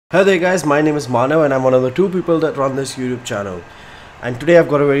Hey there guys, my name is Manav and I'm one of the two people that run this YouTube channel. And today I've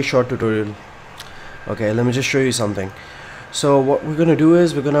got a very short tutorial. Okay, let me just show you something. So what we're gonna do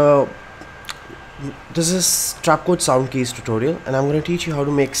is this is Trapcode Soundkeys tutorial and I'm gonna teach you how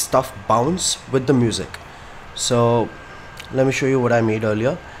to make stuff bounce with the music. So let me show you what I made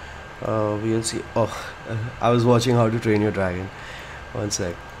earlier. We'll see. Oh, I was watching How to Train Your Dragon. One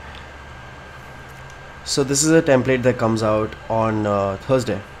sec. So this is a template that comes out on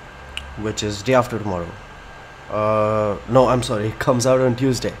Thursday, which is day after tomorrow. No, I'm sorry, it comes out on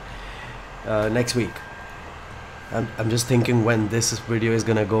Tuesday next week. I'm just thinking when this video is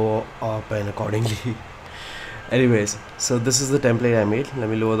gonna go up and accordingly. Anyways, so this is the template I made. Let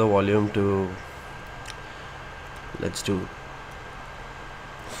me lower the volume to, let's do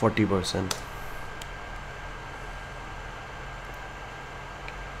 40%.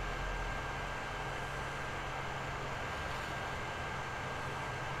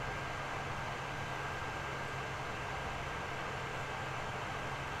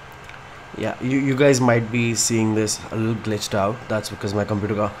 Yeah, you guys might be seeing this a little glitched out. That's because my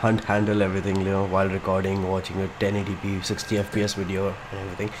computer can't handle everything, you know, while recording, watching a 1080p 60 fps video and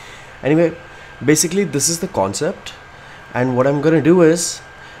everything. Anyway, basically this is the concept, and what I'm gonna do is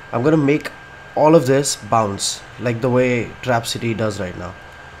I'm gonna make all of this bounce like the way DrTtsA does right now.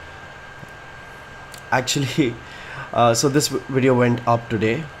 Actually, so this video went up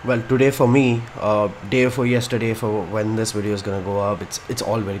today. Well, today for me, day for yesterday for when this video is gonna go up. It's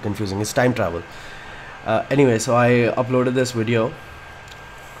all very confusing. It's time travel. Anyway, so I uploaded this video,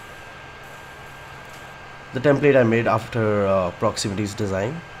 the template I made after Proximity's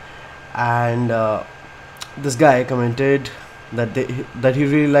design, and this guy commented that he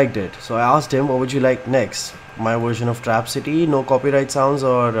really liked it. So I asked him, what would you like next? My version of DrTtsA, no copyright sounds,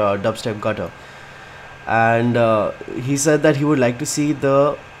 or dubstep gutter? And he said that he would like to see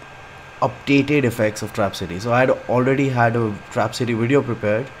the updated effects of DrTtsA. So I had already had a DrTtsA video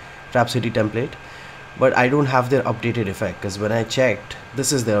prepared, DrTtsA template, but I don't have their updated effect, because when I checked,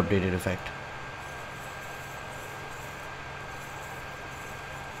 this is their updated effect.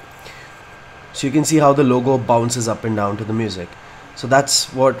 So you can see how the logo bounces up and down to the music. So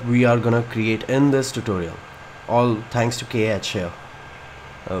that's what we are gonna create in this tutorial, all thanks to KH here.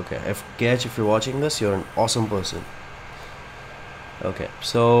 Okay, if KH, if you're watching this, you're an awesome person. Okay,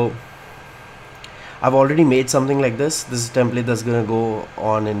 so I've already made something like this. This is a template that's gonna go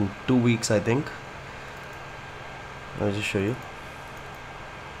on in 2 weeks, I think. Let me just show you.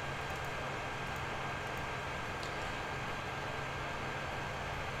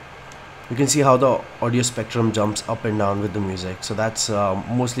 You can see how the audio spectrum jumps up and down with the music. So that's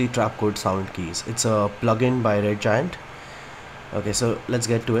mostly Trapcode Soundkeys. It's a plugin by Red Giant. Okay, so let's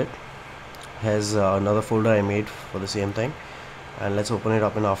get to it. Here's another folder I made for the same thing, and let's open it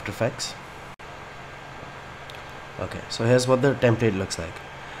up in After Effects. Okay, so here's what the template looks like.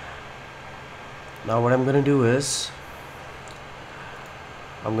 Now what I'm gonna do is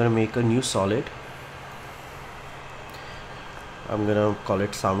I'm gonna make a new solid. I'm gonna call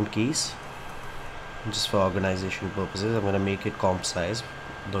it Soundkeys, just for organization purposes. I'm gonna make it comp size,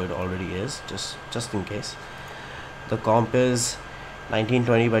 though it already is, just in case. The comp is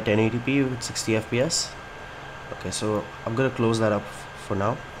 1920 by 1080p with 60 fps. Okay, so I'm gonna close that up for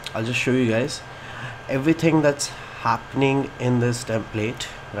now. I'll just show you guys everything that's happening in this template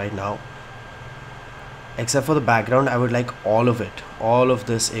right now, except for the background. I would like all of it, all of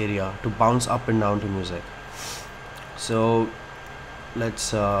this area, to bounce up and down to music. So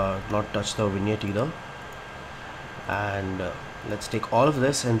let's not touch the vignette either, and let's take all of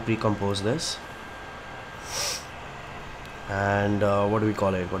this and pre-compose this. And what do we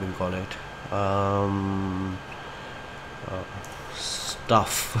call it?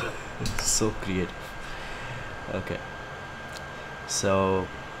 Stuff. So creative. Okay, so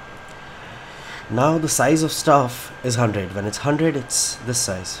now the size of stuff is 100. When it's 100, it's this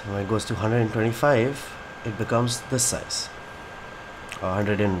size. When it goes to 125, it becomes this size.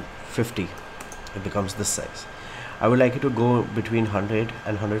 150, it becomes this size. I would like it to go between 100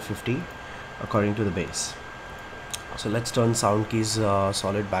 and 150 according to the base. So let's turn Soundkeys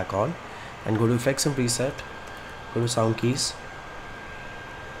solid back on and go to Effects and Preset. Go to Soundkeys.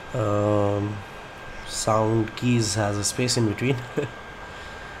 Soundkeys has a space in between.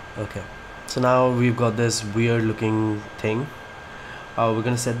 Okay, so now we've got this weird looking thing. We're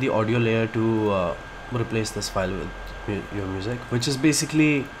gonna set the audio layer to replace this file with your music, which is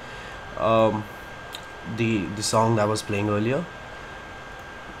basically the song that was playing earlier.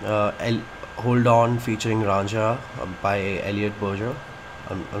 Hold On featuring Ranja by Elliot Berger.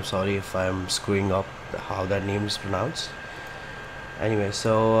 I'm sorry if I'm screwing up how that name is pronounced. Anyway,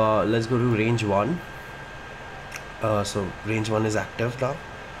 so let's go to range 1. So range 1 is active now.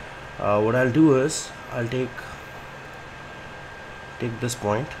 What I'll do is I'll take this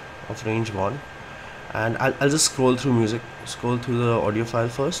point of range 1, and I'll just scroll through the audio file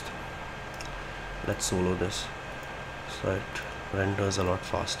first. Let's solo this so it renders a lot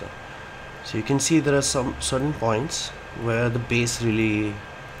faster. So you can see there are some certain points where the bass really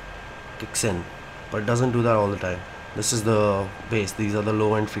kicks in, but it doesn't do that all the time. This is the bass, these are the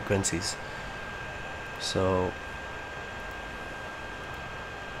low end frequencies. So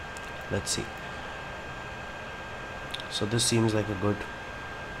let's see. So this seems like a good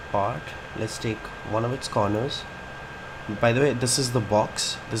part. Let's take one of its corners. By the way, this is the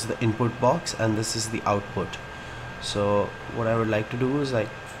box, this is the input box, and this is the output. So what I would like to do is I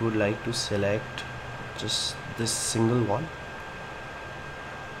would like to select just this single one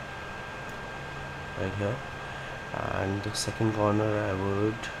right here, and the second corner I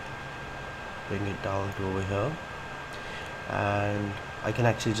would bring it down to over here, and I can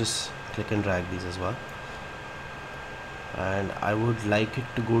actually just click and drag these as well. And I would like it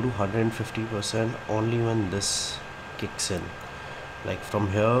to go to 150% only when this kicks in. Like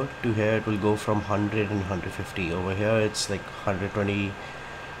from here to here it will go from 100 and 150. Over here it's like 120,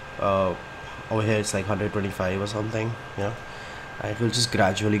 over here it's like 125 or something, you know, and it will just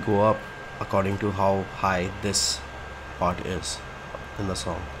gradually go up according to how high this part is in the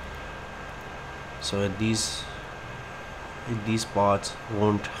song. So these parts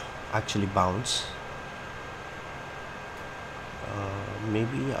won't actually bounce.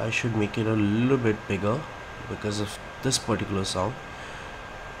 Maybe I should make it a little bit bigger because of this particular song.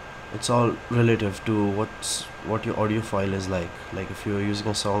 It's all relative to what your audio file is like. Like if you're using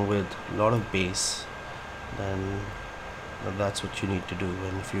a song with a lot of bass, then that's what you need to do.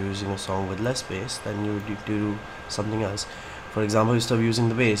 And if you're using a song with less bass, then you need to do something else. For example, instead of using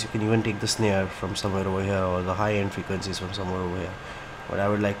the bass, you can even take the snare from somewhere over here, or the high end frequencies from somewhere over here. But I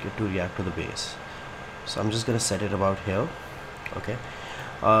would like it to react to the bass. So I'm just gonna set it about here. Okay.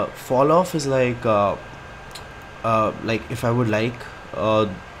 Fall off is like if I would like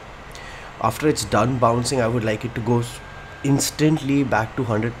after it's done bouncing, I would like it to go instantly back to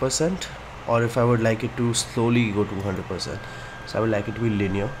 100%, or if I would like it to slowly go to 100%. So I would like it to be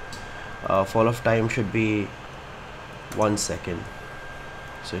linear. Fall off time should be 1 second.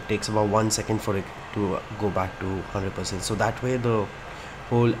 So it takes about 1 second for it to go back to 100%. So that way the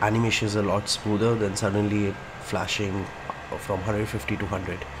whole animation is a lot smoother than suddenly it flashing from 150 to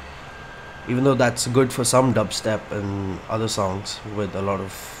 100. Even though that's good for some dubstep and other songs with a lot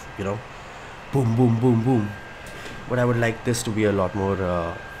of, you know, boom boom boom boom, but I would like this to be a lot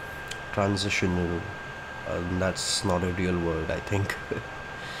more transitional, and that's not a real word, I think.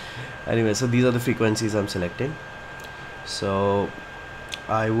 Anyway, so these are the frequencies I'm selecting. So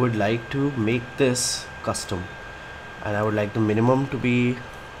I would like to make this custom, and I would like the minimum to be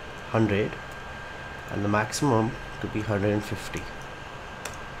 100 and the maximum to be 150.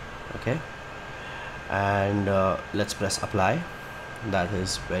 Okay, and let's press apply. That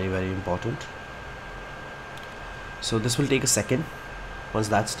is very, very important. So this will take a second. Once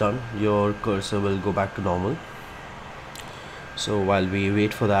that's done, your cursor will go back to normal. So while we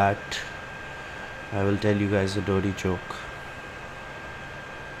wait for that, I will tell you guys a dirty joke.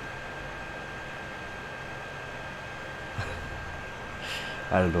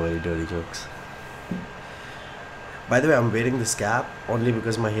 I don't know any dirty jokes. By the way, I'm wearing this cap only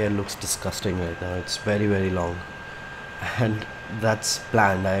because my hair looks disgusting right now. It's very, very long, and that's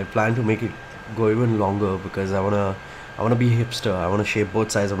planned. I plan to make it go even longer because I wanna be a hipster. I wanna shave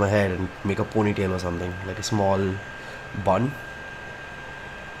both sides of my head and make a ponytail or something, like a small bun.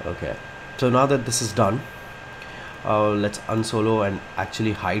 Okay, so now that this is done, let's unsolo and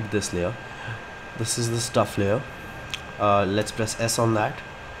actually hide this layer. This is the stuff layer. Let's press S on that.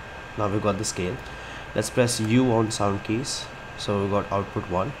 Now we've got the scale. Let's press U on sound keys. So we got output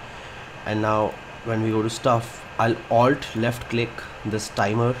 1, and now when we go to stuff, I'll alt left click this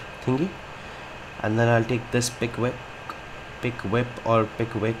timer thingy, and then I'll take this pick whip, it's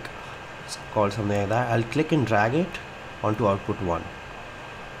called something like that. I'll click and drag it onto output 1,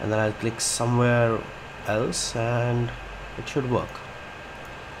 and then I'll click somewhere else and it should work.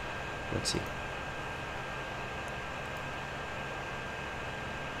 Let's see.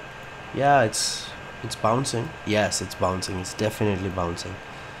 Yeah, it's bouncing. Yes, it's bouncing. It's definitely bouncing.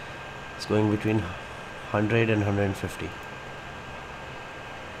 It's going between 100 and 150.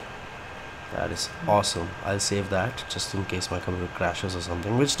 That is awesome. I'll save that just in case my computer crashes or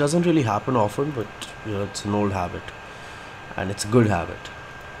something, which doesn't really happen often, but you know, it's an old habit and it's a good habit.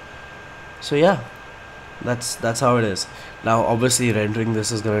 So yeah, that's how it is. Now obviously rendering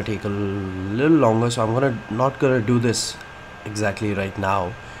this is gonna take a little longer, so I'm not gonna do this exactly right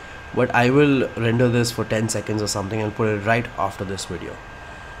now, but I will render this for 10 seconds or something and put it right after this video.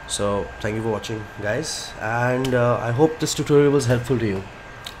 So thank you for watching, guys, and I hope this tutorial was helpful to you.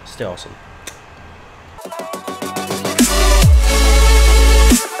 Stay awesome.